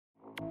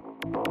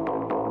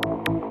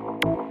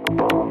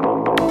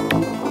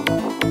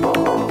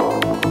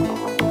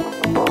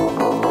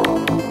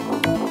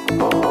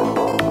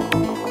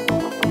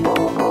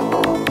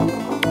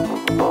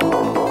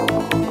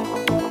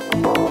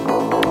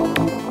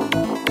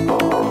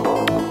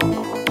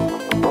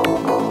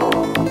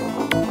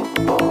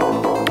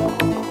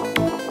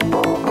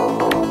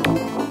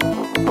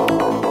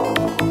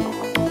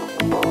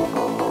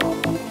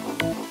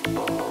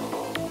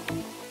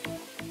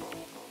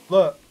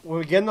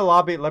we get in the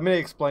lobby, let me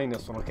explain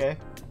this one, okay?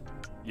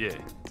 Yeah.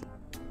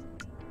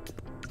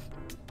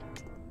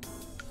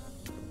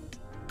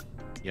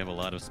 You have a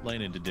lot of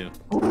explaining to do.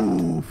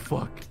 Ooh,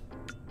 fuck.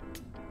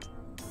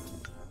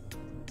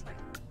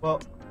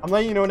 Well, I'm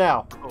letting you know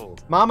now. Oh.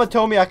 Mama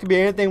told me I could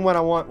be anything when I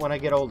want when I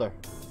get older.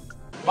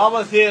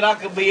 Mama said I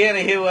could be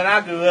anything when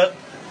I grew up,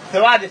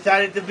 so I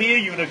decided to be a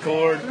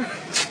unicorn.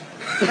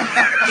 You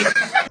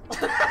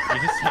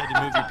decided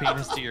to move your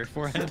penis to your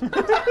forehead?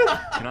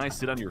 Can I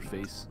sit on your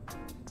face?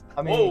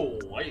 I mean, Whoa,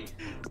 wait.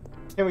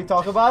 can we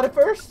talk about it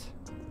first?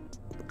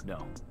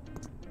 No.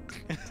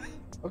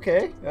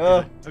 Okay.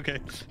 Okay.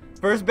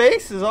 First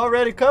base is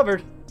already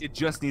covered. It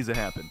just needs to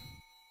happen.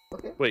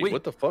 Okay. Wait,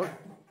 what the fuck?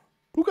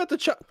 Who got the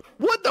chop?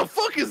 What the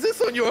fuck is this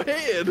on your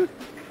head?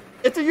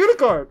 It's a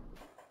unicorn.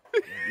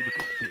 You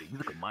look big. You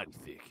look mighty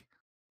thick.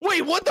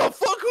 Wait, what the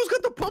fuck? Who's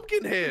got the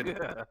pumpkin head? Where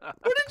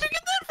did you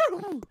get that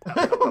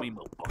from? Me,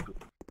 motherfucker.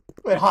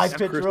 Wait, high This is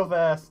pitch Chris- real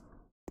fast.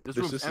 This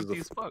This room's is empty a-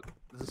 as fuck.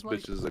 This is This my,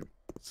 bitch is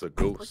it's a like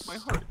ghost. my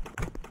heart.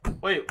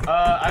 Wait,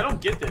 I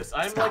don't get this.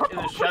 I'm like in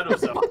the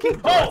shadows of.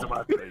 Fucking Oh! doors in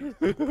my face.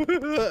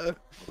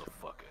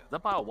 Motherfucker. Is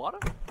that bottle of water?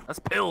 That's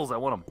pills. I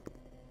want them.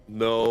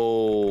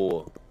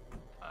 No.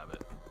 I have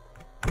it.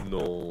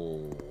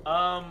 No.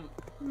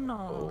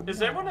 No.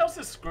 Is everyone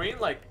else's screen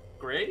like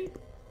gray?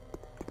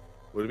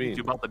 What do you You mean?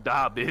 about to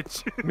die,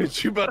 bitch.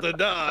 Means you about to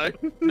die.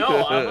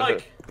 No,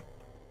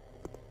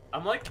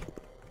 I'm like,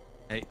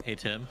 Hey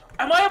Tim.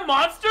 am I a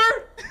monster?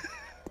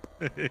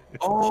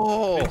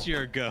 Oh. Bitch,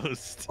 you're a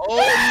ghost. Oh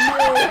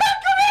no.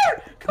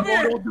 Come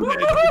here! Don't do that,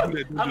 don't do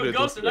that, don't I'm do a that,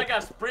 ghost don't and do I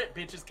got sprint,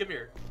 bitches. Come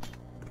here.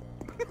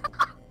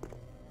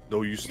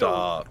 No, you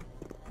stop.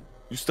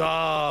 You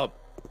stop.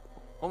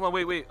 Hold on,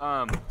 wait.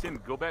 Tim,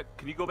 go back.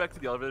 Can you go back to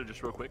the elevator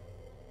just real quick?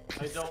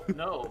 I don't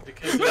know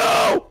because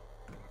No.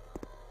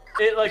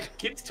 it like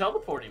keeps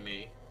teleporting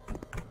me.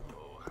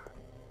 Oh.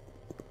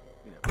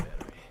 You know,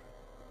 battery.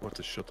 What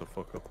to shut the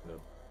fuck up now?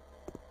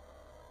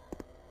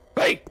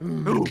 Hey.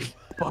 No.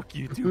 Fuck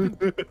you,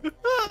 dude.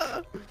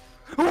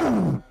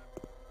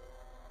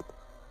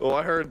 Oh,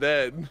 I heard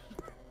that.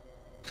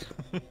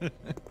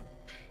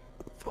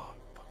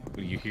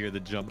 When you hear the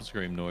jump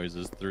scream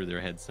noises through their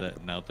headset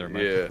and out their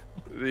mouth.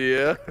 Yeah.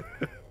 Yeah.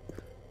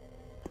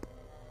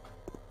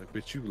 I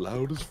bet you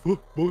loud as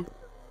fuck, boy.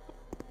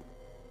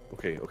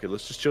 Okay,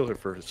 let's just chill here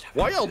first.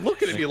 Why y'all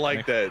looking at me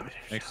like that?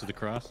 Next to the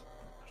cross.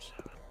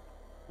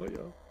 What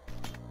y'all?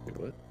 Wait,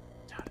 what?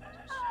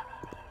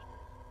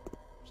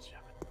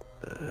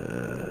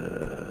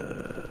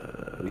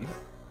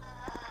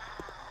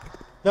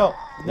 No,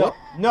 What?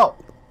 no.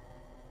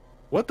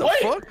 What the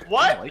Wait, fuck?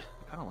 what?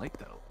 I don't like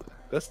that.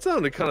 That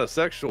sounded kind of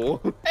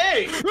sexual.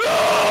 Hey!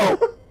 No!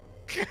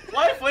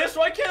 Lifeless,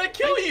 why can't I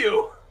kill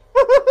you?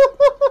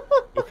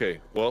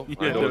 Okay, well,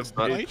 I Yeah, know it's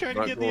not. Why are you trying to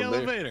not get in the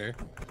going there. elevator?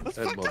 Let's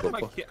That fuck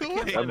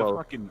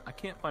motherfucker. I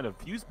can't find a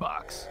fuse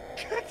box.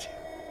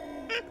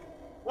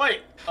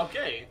 Wait,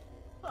 okay.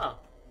 Huh.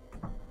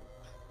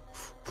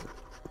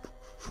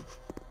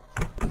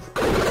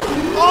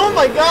 Oh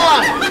my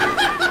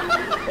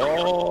god!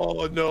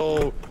 Oh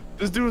no!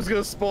 This dude is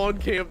gonna spawn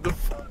camp the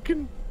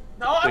fucking.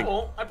 No, I Like,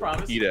 won't. I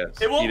promise. eat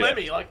ass, It won't eat let ass.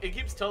 me. Like it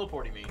keeps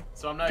teleporting me,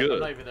 so I'm not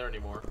Good. even there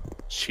anymore.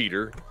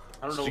 Cheater.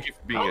 I don't know. Stick it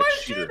for being How a am I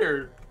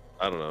cheater.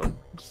 I don't know.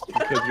 Just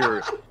because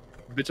you're,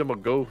 bitch, I'm a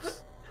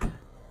ghost.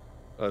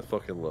 I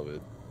fucking love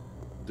it,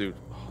 dude.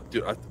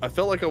 I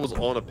felt like I was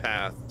on a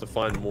path to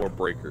find more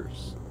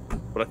breakers,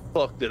 but I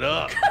fucked it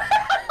up.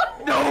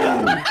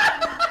 No.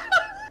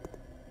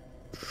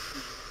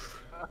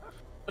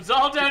 It's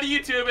all down to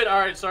YouTube. And all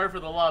right, sorry for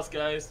the loss,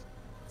 guys.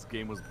 This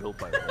game was built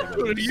by Dude, are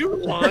Legos. you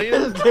This lying?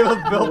 game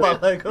was built by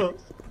Legos.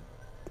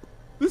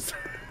 This.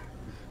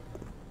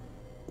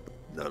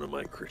 Not on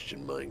my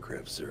Christian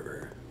Minecraft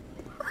server.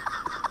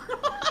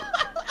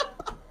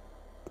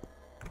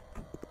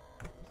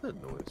 What's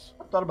that noise?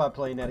 I thought about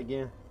playing that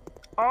again.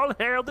 All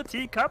hail the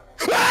teacup.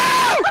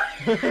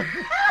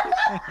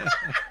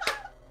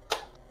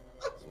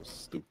 So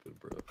stupid,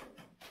 bro.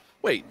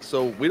 Wait,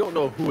 so we don't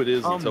know who it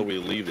is until we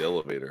leave the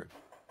elevator.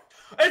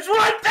 It's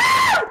right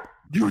there.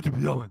 You to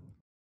be yelling.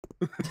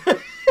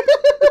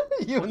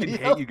 You I Leo.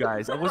 hate you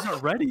guys. I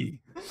wasn't ready.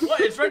 What?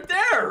 It's right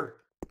there.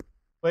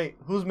 Wait,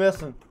 who's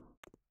missing?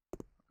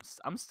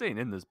 I'm staying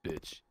in this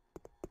bitch.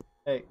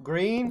 Hey,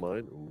 green,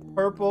 Mine? Ooh.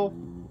 purple.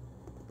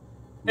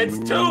 It's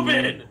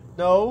tubing.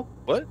 No,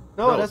 What?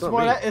 no, it's that's not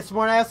more. me. It's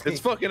more asking.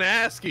 It's fucking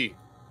ASCII.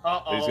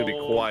 Uh-oh. He's gonna be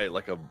quiet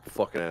like a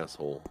fucking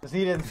asshole. Cause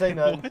he didn't say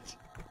nothing. What?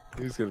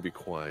 He's gonna be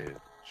quiet.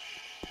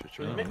 Shh,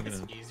 Really No, make I'm this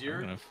gonna- easier?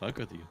 I'm gonna fuck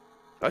with you.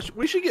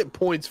 we should get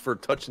points for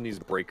touching these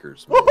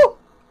breakers. man. Woohoo!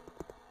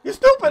 You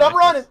stupid! I'm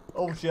lifeless.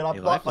 running. Oh shit! I Hey,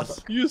 blocked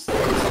lifeless. myself. You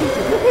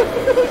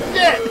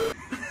Shit!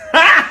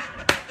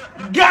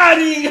 Got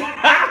him!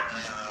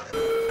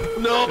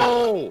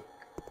 no.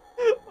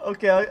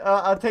 Okay,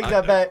 I'll take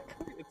that back.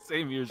 It's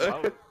same year's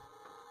power.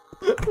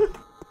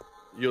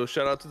 Yo,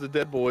 shout out to the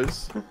dead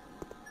boys.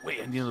 Wait,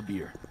 I need a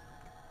beer.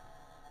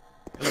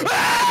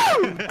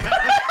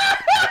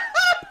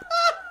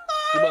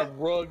 My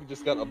rug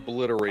just got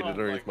obliterated Oh my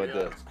underneath my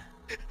God. desk.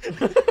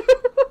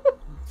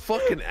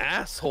 fucking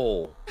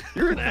asshole.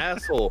 You're an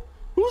asshole.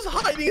 Who's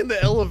hiding in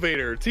the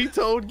elevator?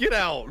 T-Tone, get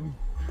out.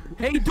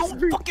 Hey, don't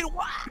fucking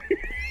whack!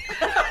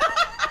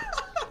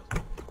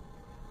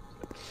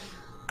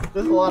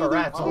 There's a lot of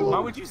rats all Why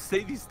over. would you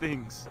say these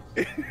things?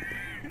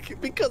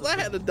 Because I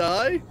had to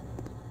die. You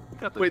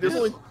got the Wait,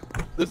 pill. wait,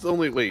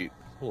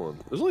 hold on.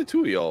 There's only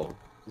 2 of y'all.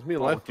 There's me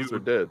and Lifeless are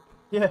dead.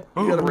 Yeah.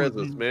 You gotta res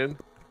us, man.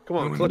 Come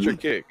on, clutch your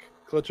kick.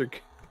 Clutch your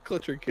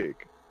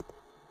kick.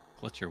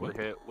 Clutch your What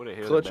what? a what a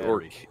Clutch or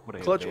battery. What a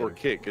clutch or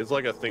battery. kick. It's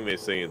like a thing they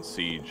say in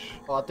Siege.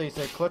 Oh, I thought you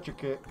said clutch or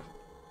kick.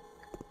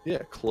 Yeah,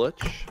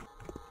 clutch.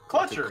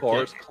 Clutcher.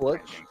 Cars, kick.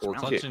 clutch or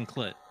Clutch kick. and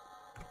clit.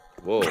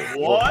 Whoa.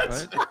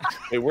 What?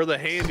 Hey, we're the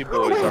handy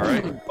boys, all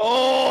right?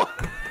 Oh!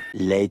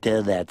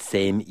 Later that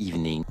same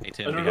evening. Hey I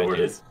Tim, don't know behind where it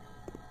you. is.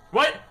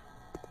 What?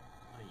 Oh,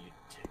 you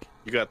dick.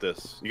 You got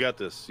this. You got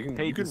this. You can,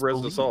 Hey, you can just res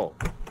believe. us all.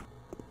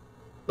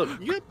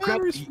 Look, you got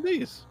batteries for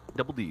these.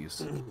 Double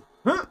D's.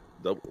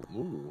 Double.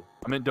 Ooh.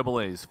 I meant double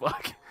A's.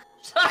 Fuck.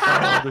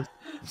 Oh, there's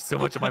so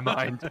much in my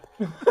mind.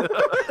 Come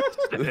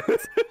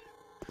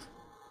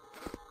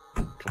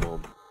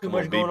on. Too Come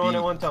much on, going on baby.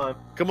 at one time.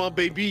 Come on,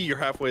 baby. You're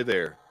halfway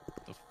there.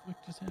 What the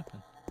fuck just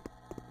happened?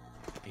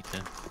 Hey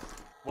Tim.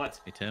 What?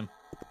 Hey Tim.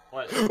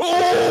 What?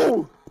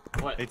 Oh!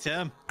 What? Hey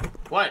Tim.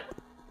 What?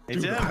 Hey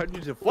Dude, Tim. how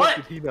did the fuck What?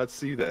 did he not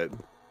see that?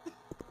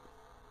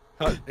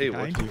 Hey,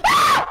 what? Behind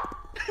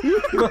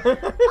you.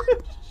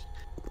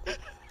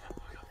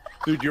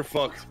 Dude, you're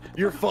fucked.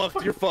 You're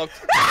fucked. You're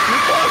fucked.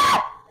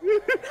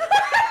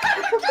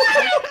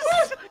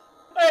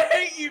 I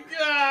hate you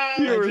guys.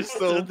 You I were just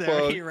so stood there.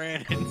 fucked. He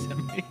ran into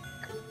me.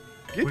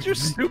 Get your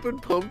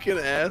stupid pumpkin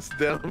ass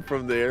down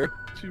from there.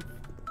 You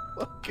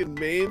fucking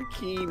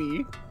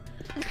mankini.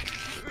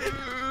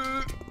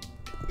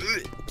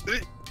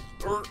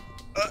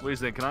 Wait a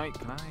second.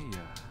 Can I?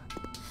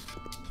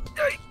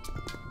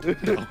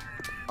 No.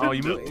 Oh,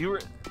 you were.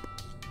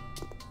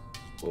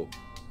 Whoa.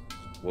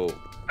 Whoa.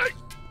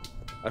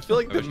 I feel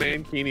like I the wish I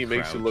could mankini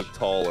makes you crouch. look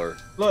taller.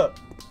 Look.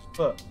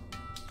 Look.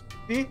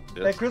 See?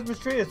 Yes. That Christmas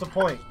tree is the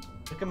point.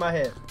 Look at my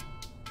head.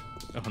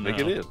 Oh, no. Make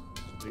it in.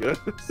 Yeah.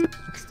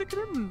 Stick it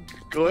in.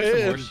 Go Some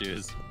ahead.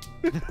 horseshoes.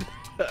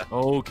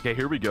 Okay,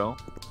 here we go.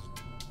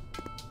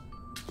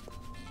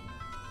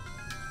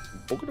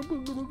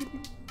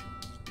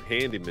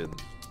 Handyman.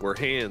 We're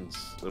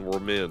hands and we're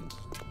men.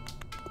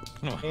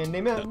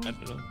 Handyman. I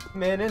don't know.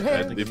 Man in I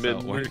hand. think that's how it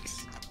Handyman.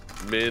 works.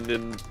 Men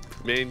and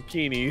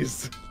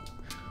mankinis.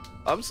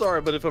 I'm sorry,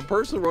 but if a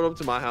person rode up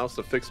to my house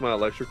to fix my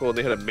electrical and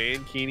they had a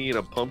mankini and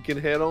a pumpkin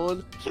head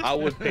on, I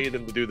would pay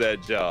them to do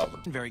that job.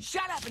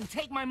 Shut up and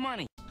take my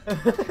money.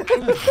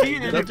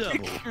 Peter, double.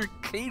 fix your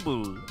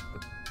cable.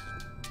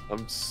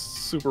 I'm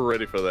super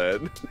ready for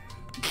that.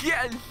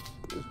 Yes.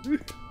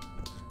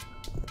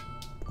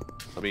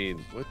 I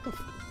mean, what the?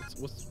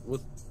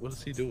 What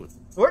is he doing?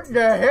 What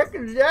the heck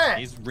is that?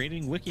 He's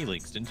reading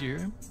WikiLeaks. Didn't you hear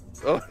him?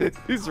 Oh,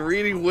 he's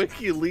reading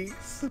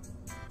WikiLeaks.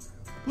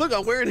 Look,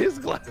 I'm wearing his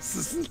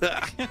glasses.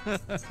 Oh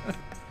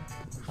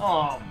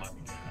my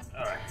god.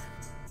 Alright.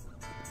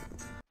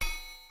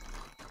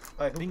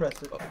 Alright, who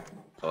pressed it?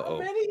 How Uh-oh.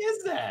 many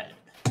is that?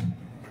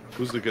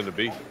 Who's it gonna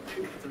be?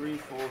 2, 3,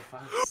 4,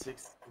 5,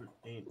 6, 7,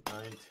 8,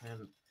 9,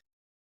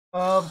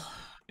 10.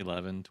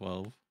 11,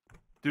 12.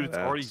 Dude, it's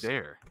already That's-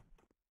 there.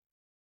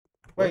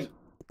 Wait.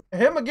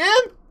 Him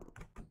again?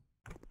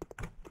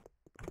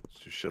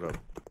 Just shut up.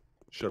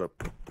 Shut up.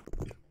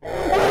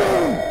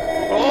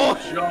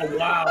 Oh,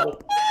 wow.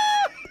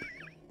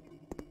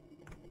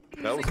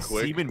 That was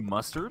quick. Semen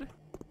mustard?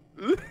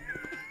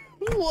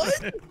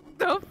 What?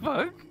 The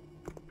fuck?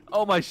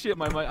 Oh my shit,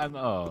 my I'm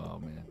oh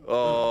man.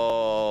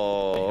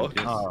 Oh.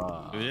 Yes.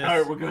 Ah. Yes.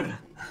 Alright, we're good.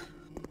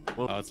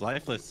 Oh, it's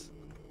lifeless.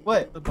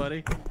 What? The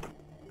buddy.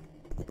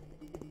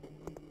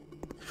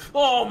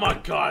 Oh my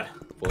god.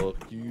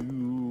 Fuck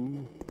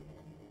you.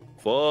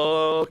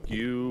 Fuck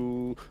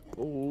you.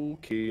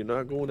 Okay,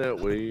 not going that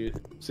way.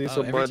 Seen Oh,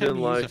 something every I time didn't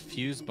you like. use a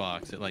fuse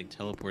box, it like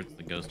teleports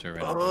the ghost to a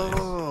random place.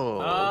 Oh,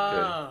 okay.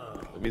 Ah.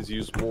 That means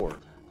use more.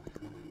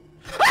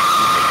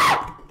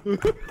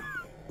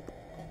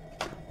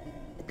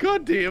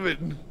 God damn it.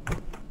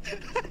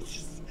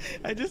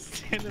 I just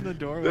stand in the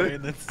doorway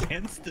and then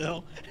stand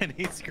still, and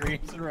he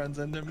screams and runs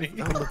into me.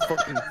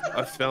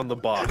 I found the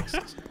box.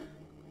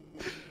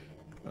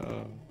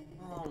 Oh.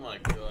 Oh my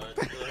god.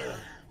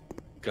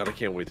 God, I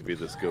can't wait to be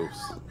this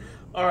ghost.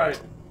 Alright.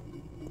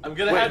 I'm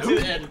gonna have to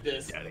end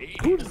this.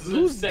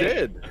 Who's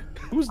dead?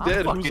 Who's I'm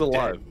dead? Who's fucking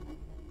alive?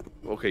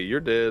 Okay, you're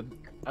dead.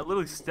 I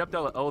literally stepped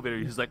out of the elevator,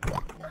 he's like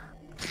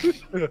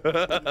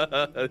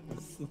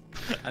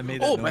I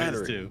made that Oh, noise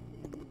battery. too.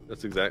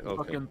 That's exactly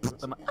okay. fucking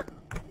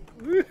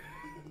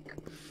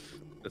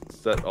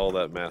That all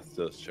that math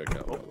does check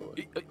out, by the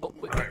way. oh,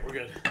 wait. Alright, we're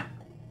good.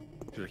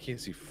 Dude, I can't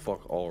see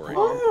fuck all right.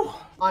 Woo.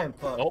 I am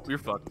fucked. Oh, you're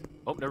fucked.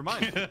 Oh, never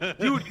mind.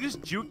 Dude, you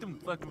just juked him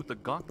fucking with the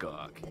gawk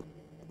gawk.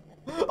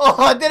 Oh,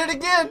 I did it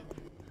again!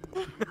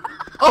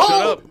 Oh!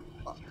 Shut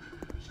up!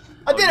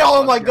 I did it!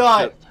 Oh my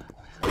god!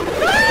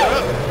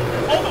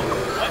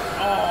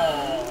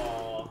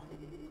 Oh.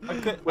 I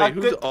could. Wait,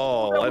 who's?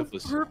 Oh, That life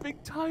was was.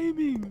 perfect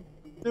timing.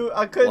 Dude,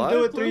 I couldn't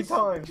do it 3 Lifeless?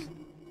 times.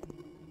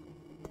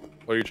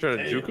 Are you trying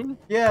to juke him?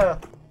 Yeah.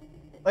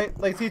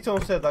 Like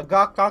T-Tone said, I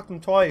got him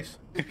twice.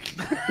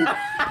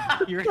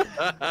 You're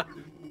The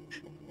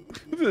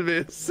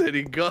man said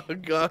he got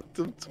him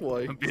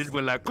twice. Bitch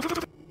went like.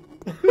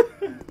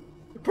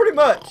 Pretty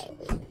much.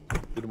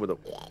 Hit him with a.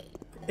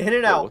 In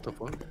and Whoa, out. what the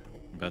fuck?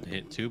 about to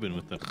hit Tubin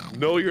with the.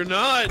 No, you're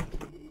not.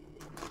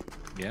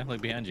 Yeah,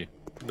 look behind you.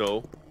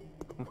 No.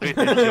 Wait,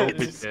 the joke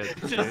is dead.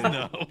 Just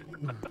no.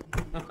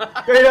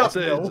 Straight I up,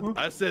 says. no.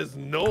 I says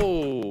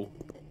no.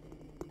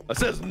 I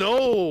says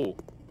no.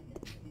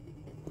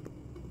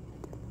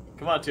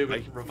 Come on, I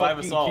Tubin. Revive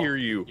us fucking all. hear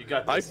you. You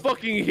got I this.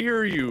 fucking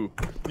hear you.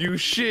 You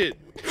shit.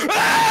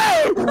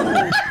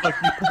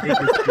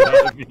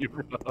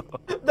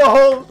 The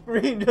whole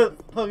screen just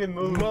fucking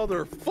moved.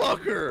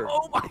 Motherfucker.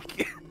 Oh my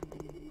god.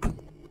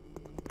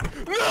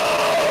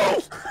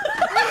 No!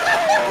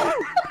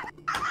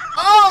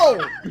 Oh!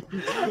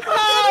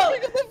 Oh!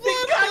 He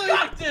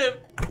got him!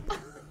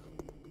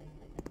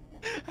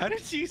 How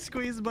did you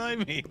squeeze by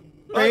me?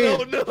 I Training,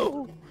 don't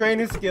know.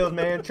 training skills,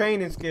 man.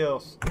 Training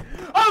skills.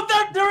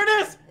 Oh, there it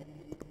is!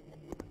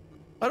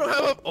 I don't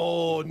have a.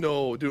 Oh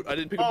no, dude! I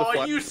didn't pick up the Oh,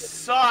 flashlight. you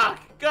suck!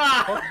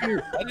 God! Fuck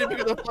you. I didn't pick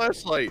up the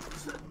flashlight.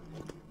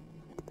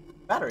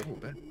 Battery.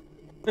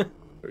 Shut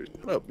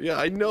up. Yeah,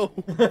 I know.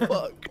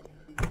 Fuck.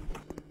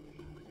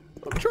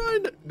 I'm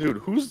trying to. Dude,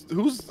 who's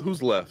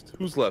left?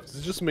 Who's left? Is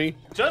it just me?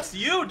 Just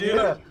you, dude!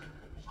 Yeah.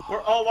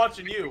 We're all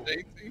watching you.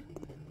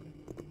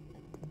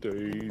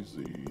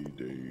 Daisy.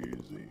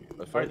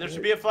 Alright, there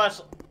should be a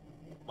flashlight.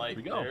 Here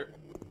we go. There.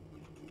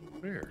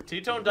 Where?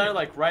 T-Tone died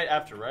like right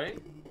after, right?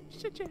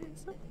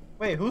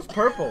 Wait, who's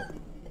purple?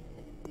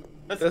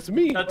 That's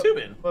me.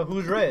 Tubin. Well,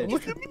 who's red?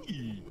 Look at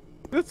me.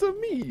 That's a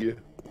me.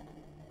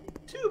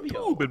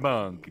 Tubio. Tubin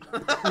monk.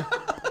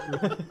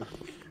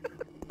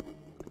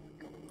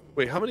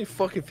 Wait, how many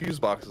fucking fuse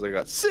boxes I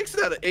got? 6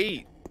 out of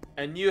 8.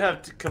 And you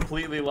have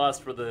completely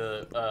lost where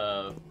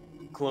the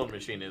clone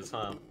machine is,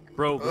 huh?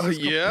 Bro, this is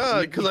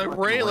Yeah, because I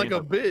completely ran like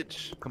a random.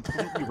 bitch.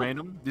 Completely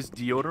random. This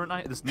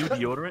deodorant, this new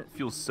deodorant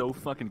feels so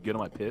fucking good on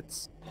my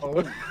pits.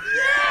 Oh.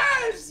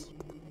 Yes!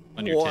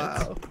 On your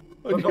tits? Wow.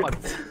 Oh, no,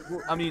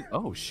 I mean,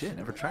 oh shit,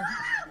 never tried.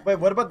 Wait,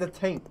 what about the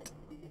taint?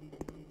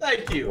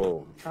 Thank you,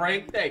 Whoa.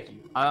 Frank. Thank you.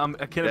 I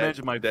can't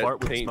imagine my that fart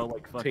would taint- smell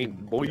like fucking.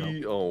 Taint boy.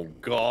 You know, Oh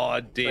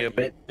god damn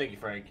it. Thank you,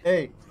 Frank.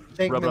 Hey,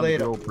 thank rub me on the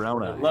later. girl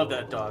brown eye. Love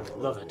that dog.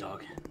 Love that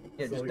dog.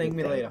 Yeah, just thank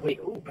me later. Wait,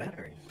 oh,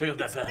 batteries. Pick up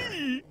that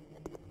feather.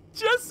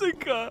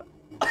 Jessica.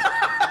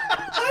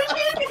 I'm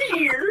in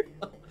here.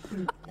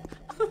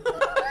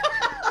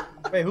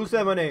 Wait, who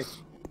said my name?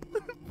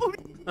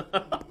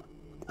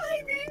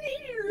 I'm in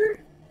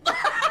here.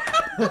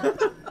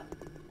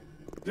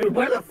 Dude,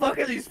 where the fuck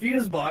are these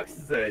fuse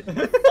boxes at?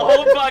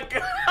 Oh my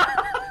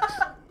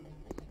god.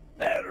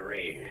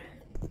 Battery.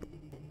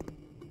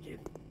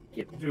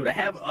 Dude, I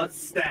have a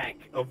stack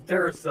of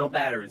Duracell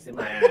batteries in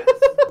my ass.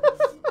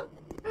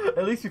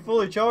 At least you're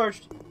fully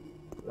charged.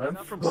 I'm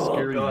Not from oh,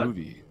 Scary God.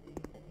 Movie.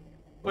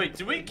 Wait,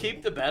 do we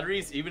keep the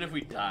batteries even if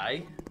we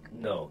die?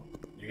 No,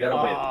 you gotta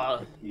Aw.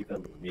 win.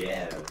 Even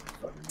yeah.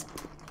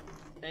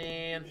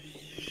 And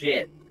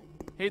Shit.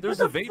 Hey, there's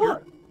What a the Vader.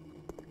 fuck?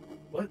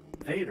 What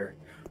Vader?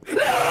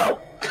 No!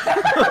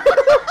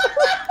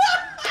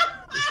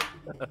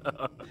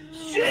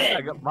 Shit!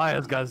 I got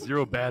Maya's got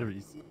 0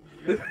 batteries.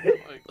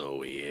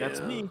 Oh yeah.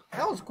 That's me.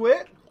 That was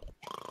quick.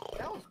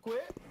 That was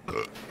quick.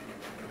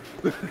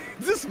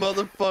 This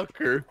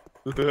motherfucker.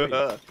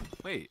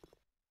 Wait.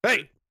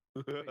 Hey.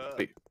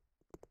 Hey.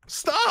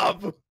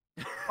 Stop.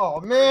 Oh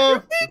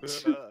man.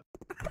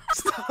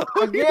 Stop.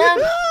 Again?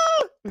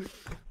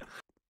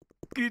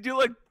 Can you do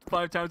like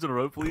 5 times in a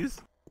row,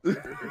 please?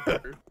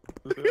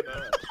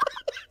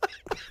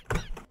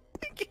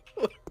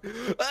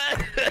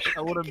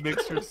 I want a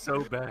mixture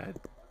so bad.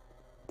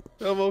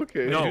 I'm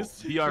okay. No,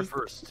 Just- PR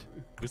first.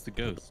 Who's the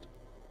ghost?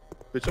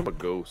 Bitch, I'm a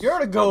ghost. You're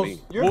the Not ghost.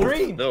 me. You're Wolf.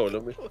 green. No,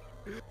 not me.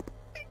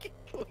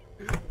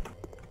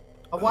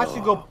 I watched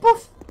you go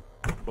poof.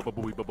 Baba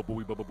booey, baba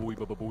booey, baba booey,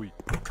 baba booey.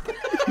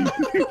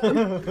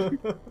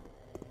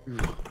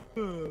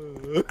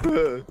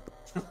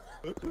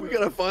 We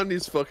gotta find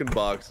these fucking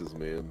boxes,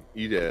 man.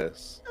 Eat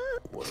ass.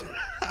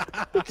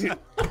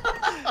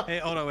 Hey,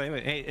 hold on,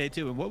 wait. Hey,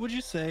 Tubin, what would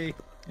you say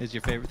is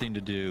your favorite thing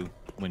to do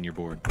when you're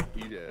bored?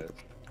 Eat ass.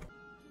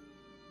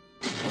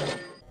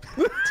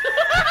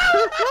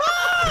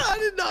 I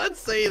did not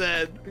say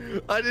that.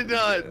 I did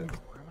not. Why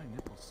are my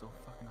nipples so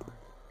fucking hard?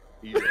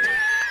 Eat ass.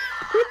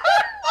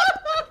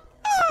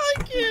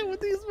 I can't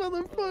with these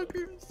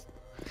motherfuckers.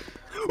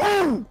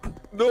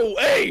 No,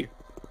 hey!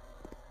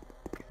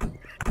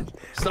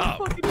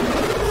 Stop.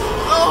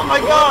 Oh my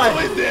god.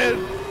 Oh, dead.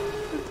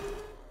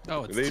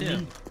 Oh, it's They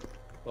Tim. be-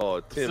 Oh,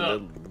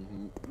 Tim.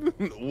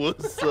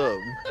 What's that- What's up?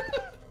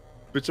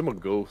 Bitch, I'm a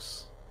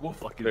ghost. Wolf.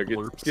 Fucking There,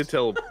 blurps. get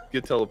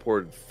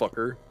teleported,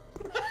 fucker.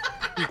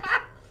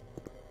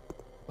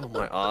 Oh,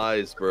 my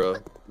eyes, bro.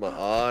 My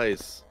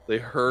eyes. They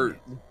hurt.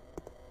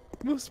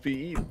 Must be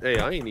eating. Hey,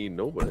 I ain't eating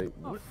nobody.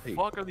 What What? the Hey.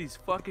 fuck are these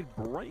fucking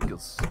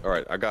breakers? All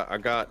right, I got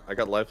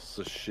lifeless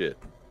as shit.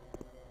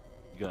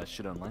 You got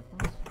shit on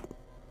lifeless?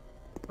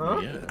 Huh?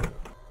 Yeah.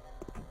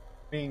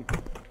 I mean,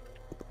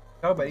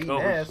 talk about eating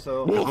Oh, ass,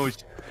 so.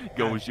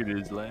 Go shit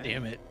his land.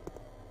 Damn it.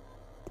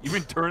 You've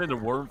been turning to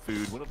worm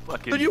food. What a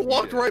fucking. Dude, you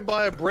walked yeah. right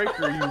by a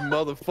breaker, you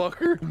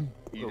motherfucker.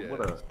 Eat Oh,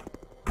 what ass.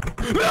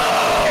 a.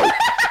 No!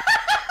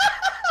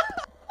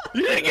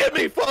 You didn't get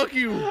me. Fuck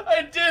you.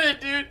 I did it,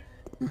 dude.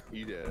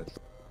 Eat ass.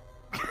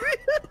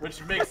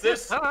 Which makes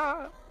this.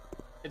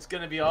 It's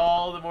gonna be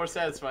all the more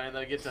satisfying that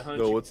I get to hunt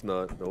No, you. it's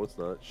not. No, it's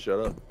not. Shut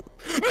up.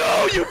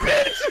 No, you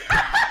bitch!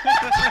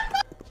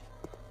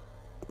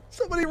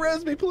 Somebody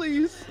res me,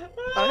 please.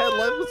 I had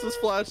lifeless's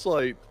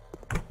flashlight.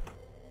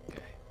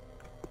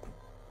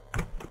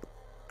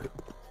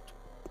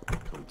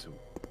 Come to.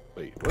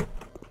 Wait, what?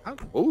 How?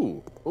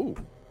 Oh, oh.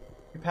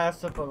 You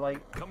passed up a like.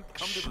 Come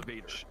to the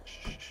Vader. Shh,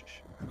 shh, shh,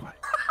 shh. Quiet.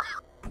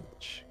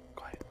 Shh,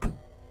 quiet.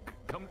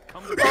 Come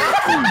to the Vader.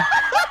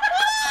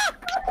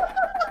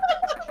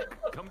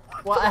 Come.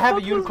 Well, I have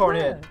a unicorn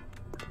head.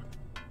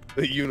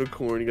 The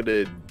unicorn, you got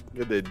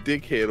that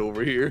dickhead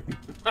over here.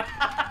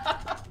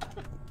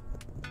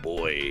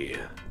 Boy.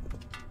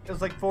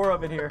 There's like 4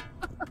 of it here.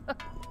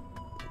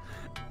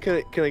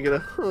 Can I get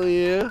a? Oh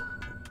yeah.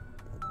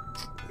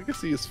 I can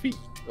see his feet.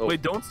 Oh,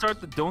 Wait, don't start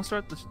the.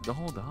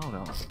 Hold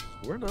on.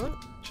 we're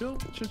not. Chill.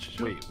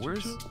 Wait,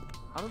 where's? chill.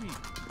 How do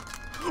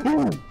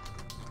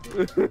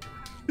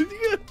we?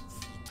 Yes.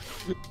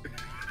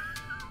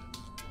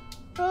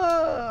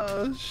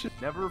 Ah, shit.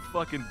 Never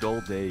fucking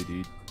dull day,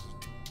 dude.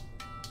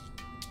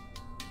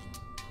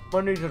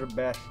 Mondays are the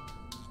best.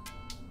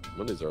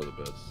 Mondays are the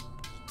best.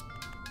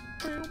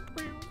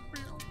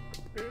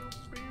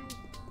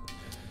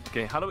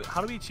 Okay, how do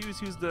we choose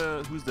who's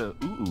the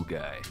ooh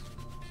guy?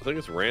 I think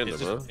it's random,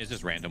 It's huh? just, it's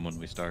just random when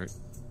we start.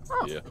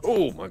 Yeah.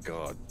 Oh my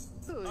god.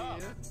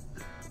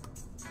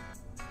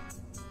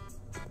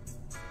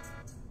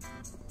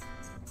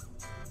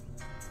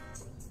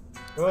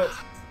 Good.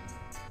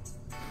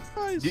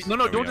 Nice. No, Are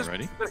we don't all just.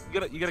 ready?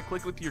 You gotta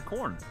click with your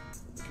corn.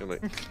 Can I?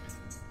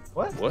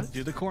 What? What?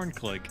 Do the corn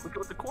click. Click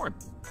with the corn.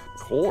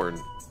 Corn?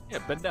 Yeah,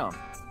 bend down.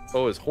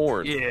 Oh, his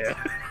horn. Yeah.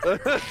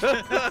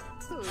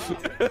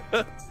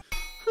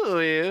 Oh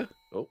yeah.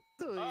 Oh.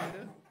 Yeah.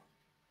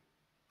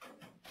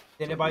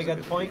 Anybody got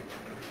the point?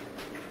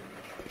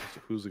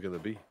 So who's it gonna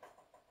be?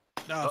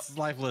 No, it's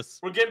lifeless.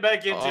 We're getting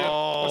back into it.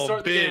 Oh, We're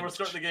starting the game. We're bitch.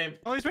 starting the game.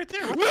 Oh, he's right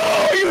there. No,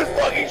 you was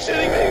fucking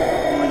shitting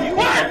me.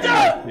 What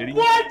the?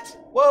 What?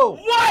 Whoa!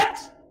 What?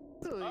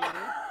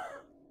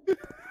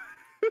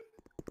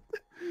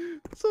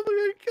 Somebody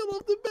got killed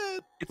off the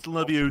bed. It's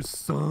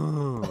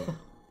Leviosa.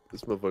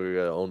 This motherfucker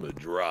got on the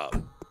drop.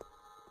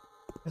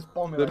 His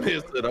bomb The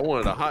man said, I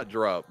wanted a hot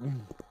drop.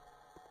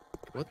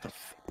 What the I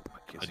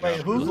fuck? Wait, dropped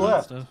who's the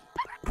left? stuff.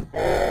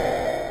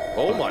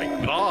 Oh my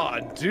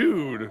god,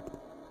 dude.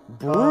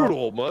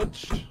 Brutal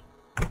much.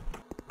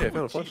 Hey, I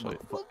found a flashlight.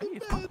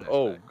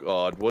 Oh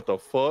god, what the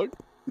fuck?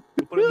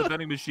 Put it in the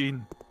vending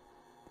machine.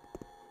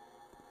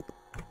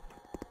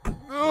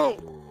 No!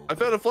 I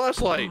found a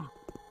flashlight.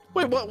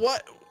 Wait,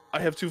 what? I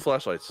have 2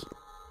 flashlights.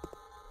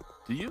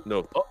 Do you?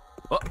 No. Oh.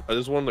 I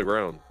just one on the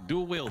ground.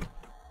 Dual wield.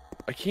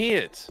 I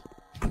can't.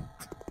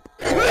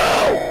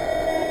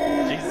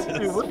 Jesus.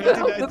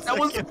 That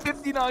was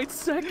 59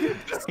 seconds.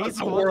 He's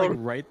like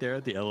right there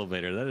at the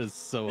elevator. That is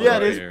so Yeah,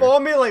 they unfair.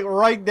 spawned me like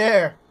right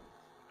there.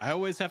 I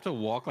always have to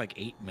walk like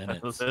 8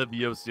 minutes.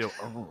 Leviosa.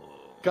 Oh.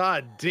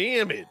 God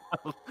damn it.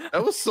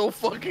 That was so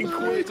fucking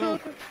quick.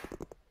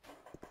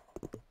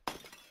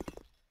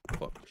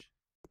 Fuck.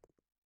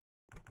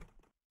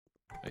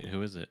 Wait,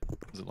 who is it?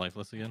 Is it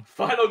lifeless again?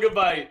 Final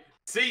goodbye.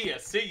 See ya.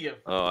 See ya.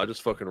 Oh, I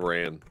just fucking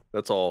ran.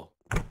 That's all.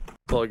 That's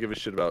all I give a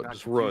shit about.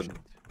 Just run.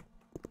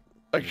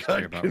 I You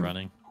care got about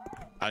running.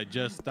 I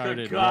just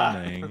started God.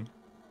 running.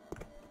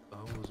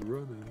 I was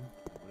running.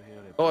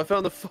 Oh, I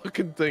found the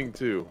fucking thing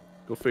too.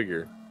 Go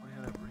figure.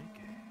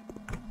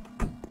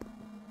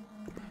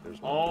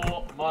 There's one.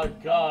 Oh my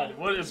God.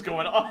 What is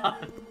going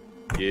on?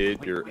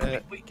 Get your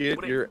get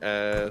wait. your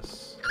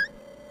ass.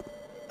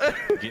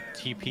 Get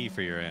TP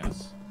for your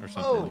ass or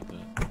something Oh. like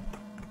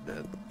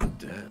that.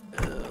 That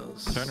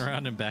ass. Turn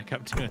around and back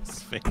up to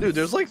his face. Dude,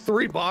 there's like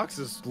 3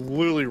 boxes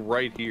literally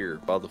right here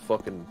by the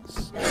fucking.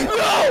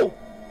 No!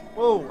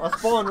 Whoa! I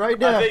spawned right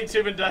I there. think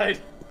Timon died.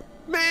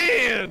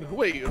 Man!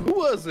 Wait, who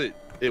was it?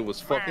 It was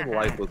fucking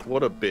lifeless.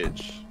 What a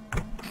bitch.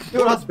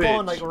 Dude, I What a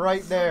spawned bitch. like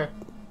right there.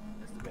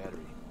 That's the battery.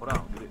 Hold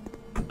on. Get it.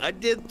 I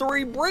did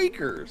 3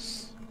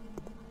 breakers.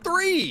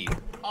 3!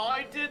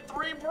 I did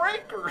 3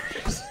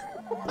 breakers.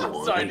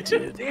 Oh, Sorry, I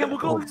did. Damn,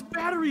 look at all these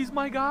batteries,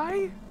 my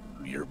guy.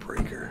 Your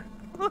breaker.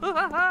 How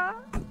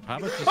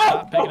about you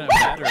stop picking up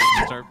batteries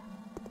and start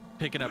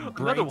picking up Another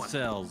brain one.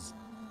 cells?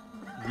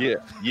 Yeah,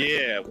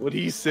 yeah, what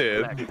he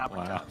said. Back, copper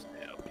Wow. tops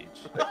now,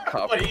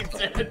 bitch. What he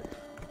said.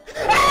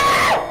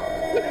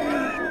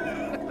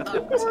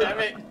 Damn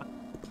it.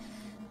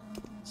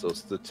 So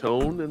it's the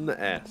tone and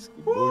the ask.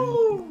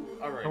 Woo.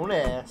 All right. Don't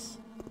ass.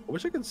 I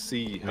wish I could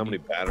see how many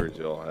batteries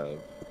y'all have.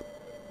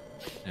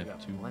 You Have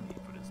got two. plenty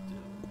for this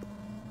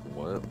dude.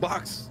 What?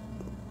 Box.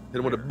 Hit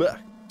him with a buck.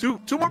 Two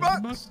more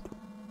bucks.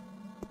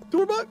 2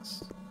 more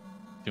bucks.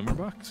 2 more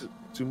bucks.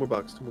 2 more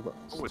bucks. 2 more bucks.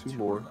 Oh, with 2 two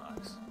more.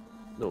 bucks.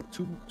 No,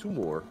 two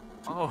more.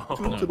 Oh.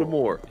 Two to the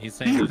more. He's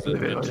saying there's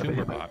a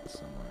tumor box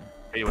somewhere.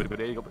 Hey, wait a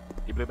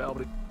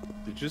minute.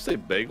 Did you say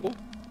bagel?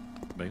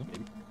 Bagel?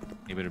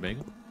 You better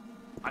bagel?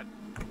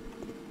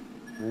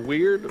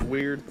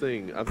 Weird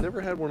thing. I've never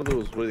had one of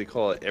those, what do they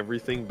call it,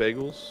 everything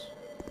bagels?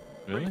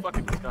 Really? Pretty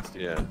fucking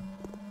disgusting. Yeah.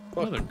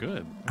 Oh, they're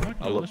good. They're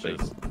fucking I love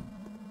delicious. bagels.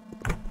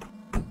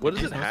 What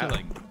does it Tastes have?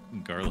 mostly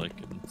like garlic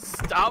and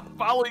Stop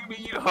following me,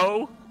 you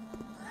hoe.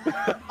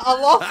 I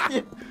lost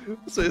you.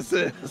 So it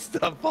said,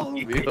 stop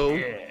following me, ho.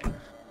 Yeah.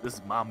 This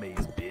is my maze,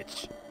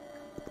 bitch.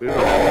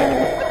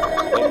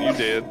 Oh, you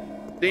did.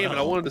 Damn it,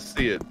 I wanted to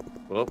see it.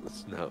 Well,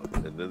 it's no.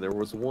 And then there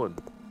was one.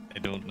 I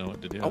don't know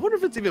what to do. I wonder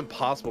if it's even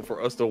possible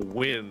for us to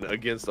win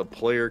against a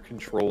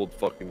player-controlled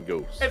fucking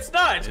ghost. It's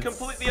not. It's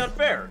completely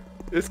unfair.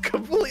 It's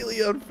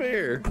completely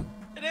unfair.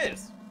 It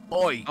is.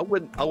 Oi. I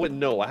wouldn't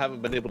know. I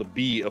haven't been able to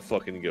be a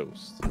fucking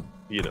ghost.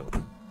 You know.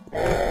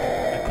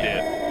 I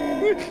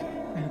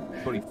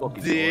did. Pretty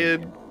fucking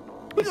Did.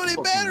 Look how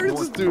many batteries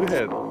this dude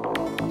had.